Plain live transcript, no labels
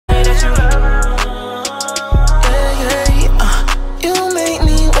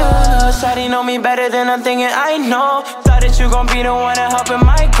Nobody know me better than I'm thinking I know. Thought that you gon' be the one to help in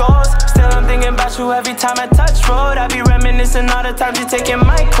my goals. Still I'm thinking about you every time I touch road. I be reminiscing all the times you taking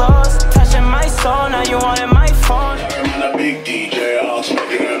my clothes, touching my soul, now you wanting my phone. I'm a big DJ, I'm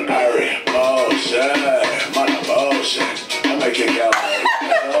smoking an Harry. Bullshit, man, bullshit. I make it go.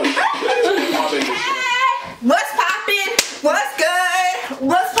 What's poppin'? What's good?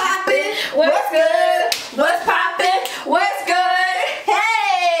 What's poppin'? What's good? What's poppin'? What's good?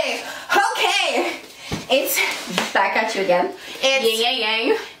 Hey! Okay. It's back at you again. It's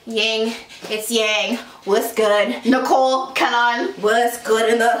Yangg. It's Yangg. What's good? Nicole, Canon. What's good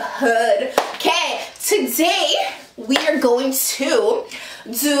in the hood? Okay, today we are going to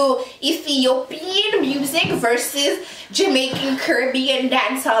do Ethiopian music versus Jamaican Caribbean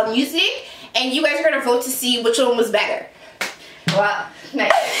dancehall music, and you guys are gonna vote to see which one was better. Wow,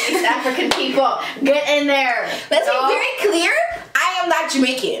 nice. African people, get in there. Let's be very clear, I am not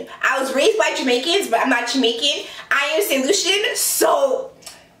Jamaican. I was raised by Jamaicans, but I'm not Jamaican. I am St. Lucian, so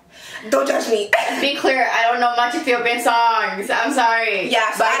don't judge me. Be clear, I don't know much Ethiopian songs. I'm sorry.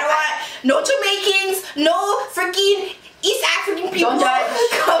 Yeah, so I don't want no Jamaicans, no freaking East African people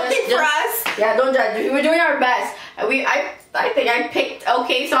coming for us. Yeah, don't judge. We were doing our best. I think I picked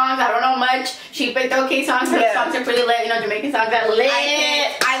okay songs. I don't know much. She picked okay songs. Her songs are pretty lit. You know, Jamaican songs are lit.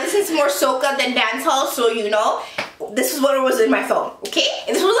 I listen to more soca than dancehall, so you know, this is what it was in my phone. Okay,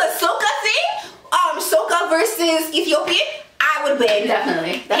 if this was a soca thing, soca versus Ethiopian, I would win.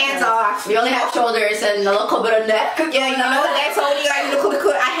 Definitely. Hands off. We only have shoulders and a little bit of neck. Yeah, you know, that's all we got.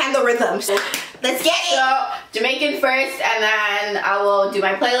 I handle rhythms. Let's get it. So, Jamaican first, and then I will do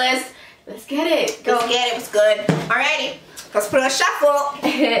my playlist. Let's get it. Go get it. What's good? Alrighty. Let's put on shuffle.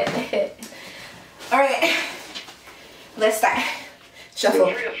 Alright. Let's start. Shuffle.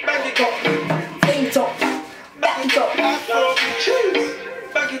 Back it up. Back it up. Back it up.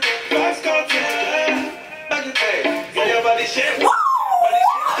 Back it up. Back it up. Your body shake.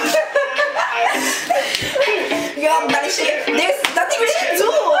 There's nothing we can do.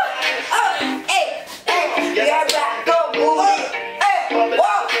 Hey, hey, your back go move. Hey, whoa,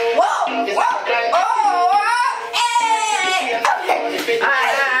 whoa, whoa. Oh, hey. Okay.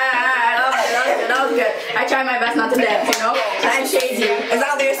 That was good. I try my best not to dance, you know? I'm shady. It's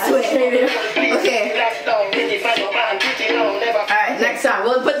all there is to it. Okay. Alright, next song.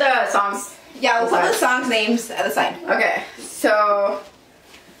 We'll put the songs. Yeah, we'll put the songs' names at the side. Okay, so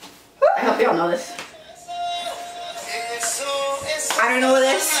I hope y'all know this. I don't know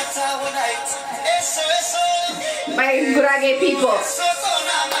this. My Gurage people.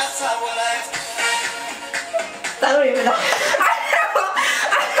 I don't even know. I don't know.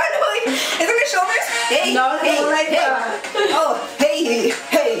 Is it my shoulders? Hey, no, hey, like hey. Oh, hey, hey,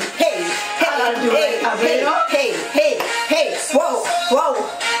 hey, hey, hey, hey, hey, whoa, whoa,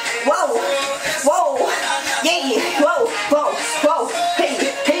 whoa, whoa, yeah, whoa, whoa, whoa, hey,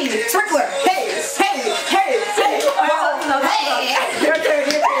 hey, sprinkler, hey, hey, hey, hey, whoa, hey. Your turn.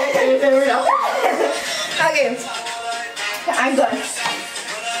 Okay, I'm done.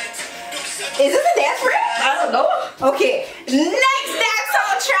 Is this a dance for it? I don't know. Okay, next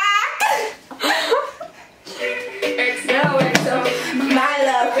dancehall track. My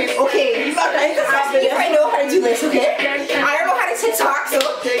love. Okay, if I know how to do this, okay? I don't know how to TikTok, so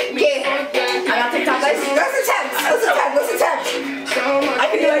okay. I got TikTok. Let's attempt. I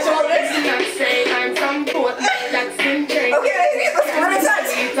can do my shoulders. Okay, let's run it touch.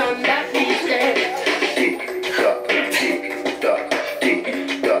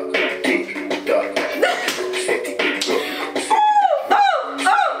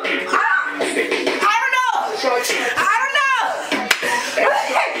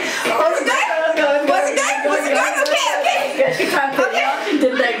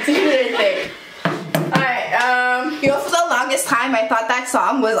 Time I thought that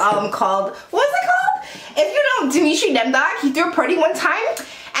song was called, what was it called? If you know Dimitri Demdog, he threw a party one time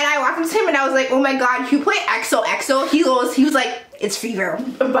and I walked up to him and I was like, oh my god, you play XOXO? He was like, it's Fever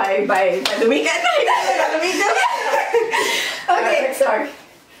by The Weeknd. Okay, sorry.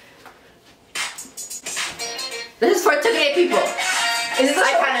 This is for Tigray people. Is this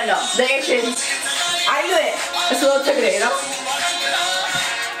I kind of know. The Asians. I do it. It's a little Tigray, you know?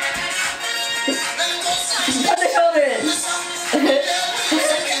 Put the shoulder in.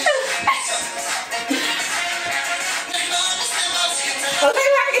 Okay,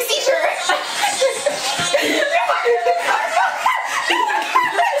 we're having a seizure.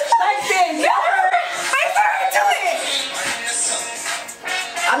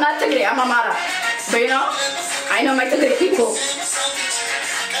 I'm not Tigray, I'm Amara. But you know, I know my Tigray people.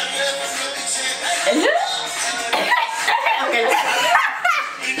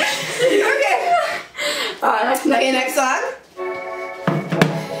 Okay.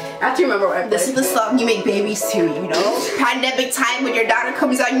 to remember what I played. This is the song you make babies to, you know? Pandemic time when your daughter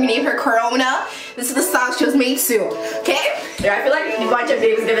comes out, you name her Corona. This is the song she was made to, okay? Yeah, I feel like a bunch of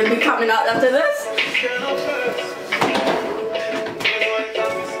babies gonna be coming out after this.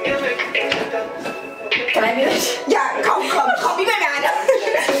 Can I do this? Yeah, come, be my man.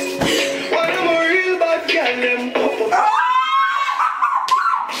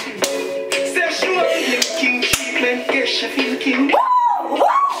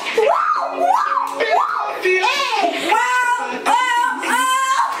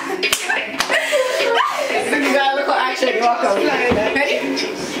 You're welcome. Ready?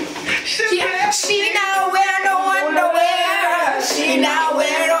 She now wear no underwear. She now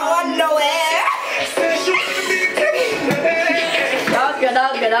wear no underwear.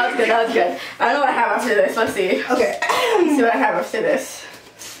 That was good. I don't know what I have after this. Let's see. Okay. Let's see what I have after this.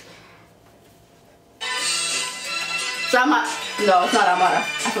 So no, it's not Amara.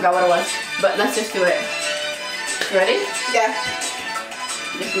 I forgot what it was. But let's just do it. Ready? Yeah.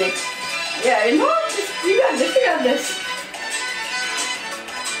 Just make. Yeah, you know, you got this.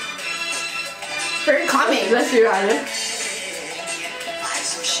 Very calming. Let's be honest.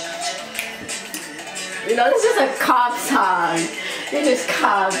 You know, this is a calm song. It is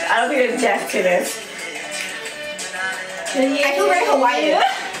calm. I don't think it's deaf to this. I feel very Hawaiian.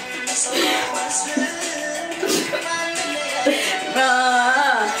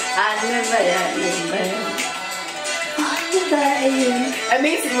 It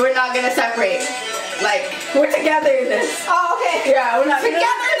means we're not gonna separate. Like, we're together in this. Oh, okay. Yeah, we're not Together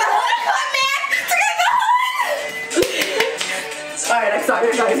in the hood, man. Together in the hood. Alright, next song,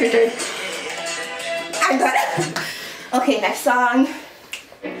 it's your turn. I got it. Okay, next song.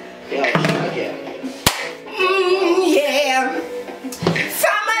 Yeah.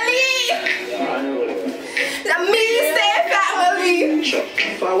 Family. Let me say family.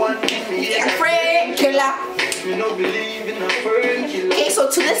 Friend killer. Okay, so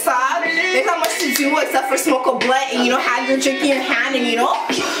to this song, there's not much to do except for smoke a blunt and, you know, have your drink in your hand and, you know.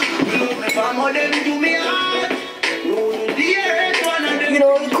 You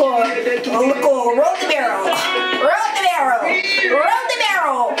know, Nicole, roll the barrel. Roll the barrel. Roll the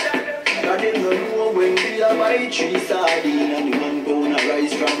barrel.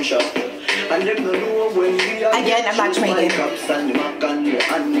 Again, I'm not Jamaican.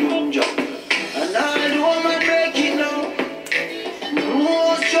 And I know I'm breaking now.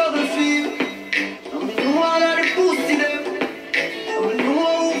 No struggle feel. I mean, no one of the pussy them. I mean, no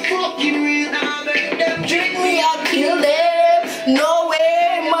one who fucking real. Now make them Drink me, I'll kill them. No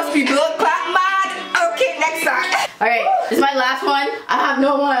way, must be blood clot mad. Okay, next song. Alright, this is my last one. I have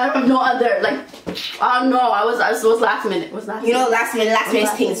no one, I have no other. Like, oh no, I was last minute. You know, last minute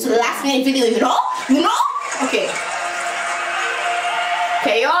things. So the last minute video, you know? Okay.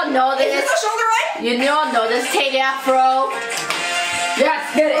 Okay, you all know this. Is this a shoulder run? You all know this. Take the afro.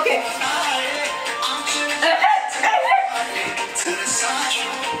 Yes, get it. Okay.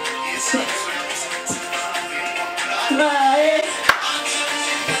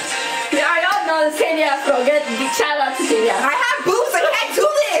 Yeah, y'all know this. Take the afro. Shout out to take the afro. I have boobs, I can't do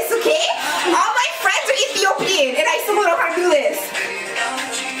this, okay? All my friends are Ethiopian, and I still don't know how to do this.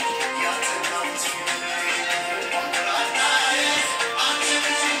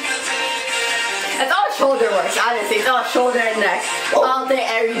 It's all shoulder work, honestly. It's all shoulder and neck. Whoa. All day,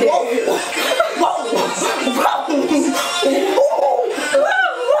 every day. Whoa.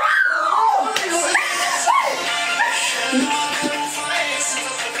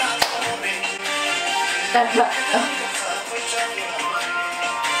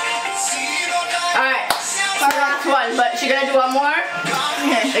 Alright, our last one, but she gonna do one more.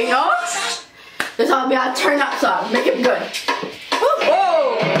 You know? This will be our turn up song. Make it good.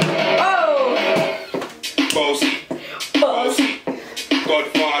 Whoa! Oh! Bossy,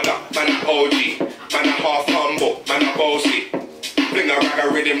 Godfather, man a OG, man a half humble, man a bossy. Bring a rag a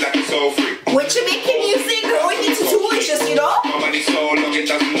rhythm like it's all free. When you making music, girl, you need to do it, just, you know? My money so long it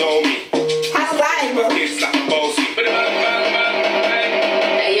doesn't know me. Have a vibe, bro. It's like a bossy.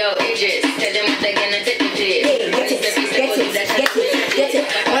 Hey yo, Idris, tell them what they're gonna take the piss. Hey, get it.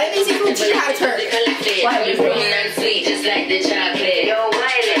 What music would you have her? Room and sweet, just like the chocolate. Yo,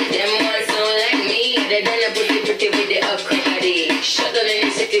 Wiley, them ones don't like me. They're gonna put the pretty with the upcoming body. Shut down in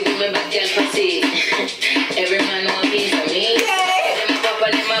the city with my back girl pussy. Every man want piece of me. Them papa,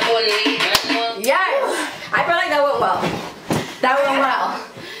 them a bun weed. Yes! I feel like that went well. That went well.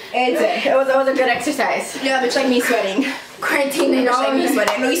 It was a good exercise. Yeah, bitch like me sweating. Quarantine, you Bitch like me know,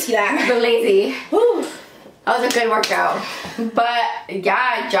 sweating. I know you see that. but lazy. Woo. That was a good workout. But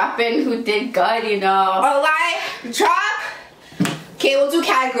yeah, dropping who did good, you know. Oh, lie. Drop Okay, we'll do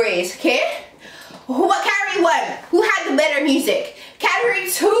categories, okay? What category 1? Who had the better music? Category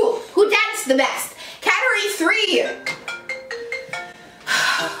 2, who danced the best? Category 3.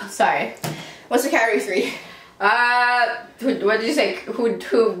 Sorry. What's the category 3? What did you say? Who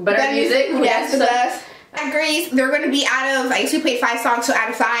better music? Who danced the best? Categories, they're gonna be out of, I guess we played 5 songs, so out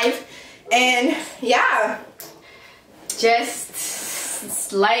of 5. And yeah.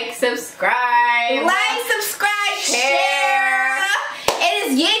 Just like, subscribe. Like, subscribe, share.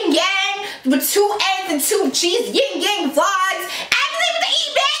 It is Ying Yang with 2 N's and 2 G's. Ying Yang Vlogs. Emily with the E,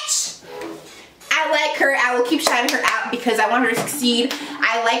 bitch. I like her. I will keep shouting her out because I want her to succeed.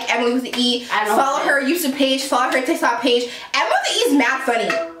 I like Emily with the E. Follow her YouTube page. Follow her TikTok page. Emily with the E is mad funny.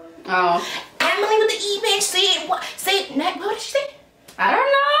 Oh. Emily with the E, bitch. Say it. Say it. What did she say? I don't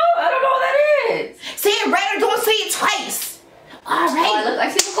know. I don't know what that is. Say it right or don't say it twice. Alright. Oh, I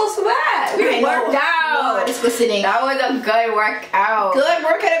see Nicole Sweat. We worked out. Just listening. That was a good workout. Good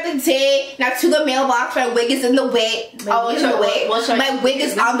workout of the day. Now to the mailbox. My wig is in the way. My wig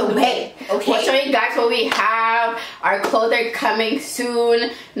is on the way. Okay. We'll show you guys what we have. Our clothes are coming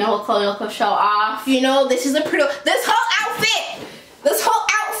soon. No clothes show off. You know, this is a pretty. This whole outfit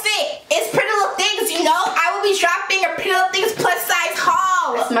is Pretty Little Things. You know, I will be dropping a Pretty Little Things plus size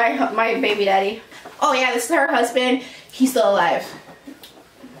haul. That's my baby daddy. Oh yeah, this is her husband. He's still alive.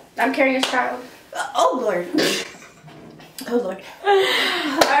 I'm carrying his child. Oh Lord. Oh Lord.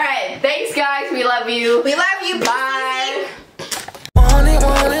 Alright, thanks guys. We love you. We love you. Bye. Want it,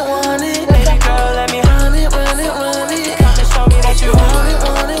 want it, want it. Baby girl, let me run it, run it, run it. Come and show me that you want it,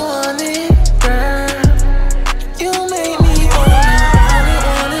 want it, want it. Girl, you make me want it, want it,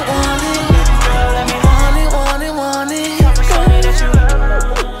 want it, want it. Baby girl, let me want it, want it, want it. Come and show me that you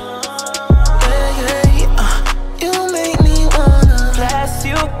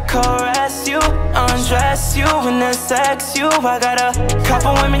caress you, undress you, and then sex you. I got a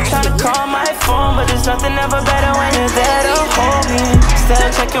couple women trying to call my phone, but there's nothing ever better when you're there to hold.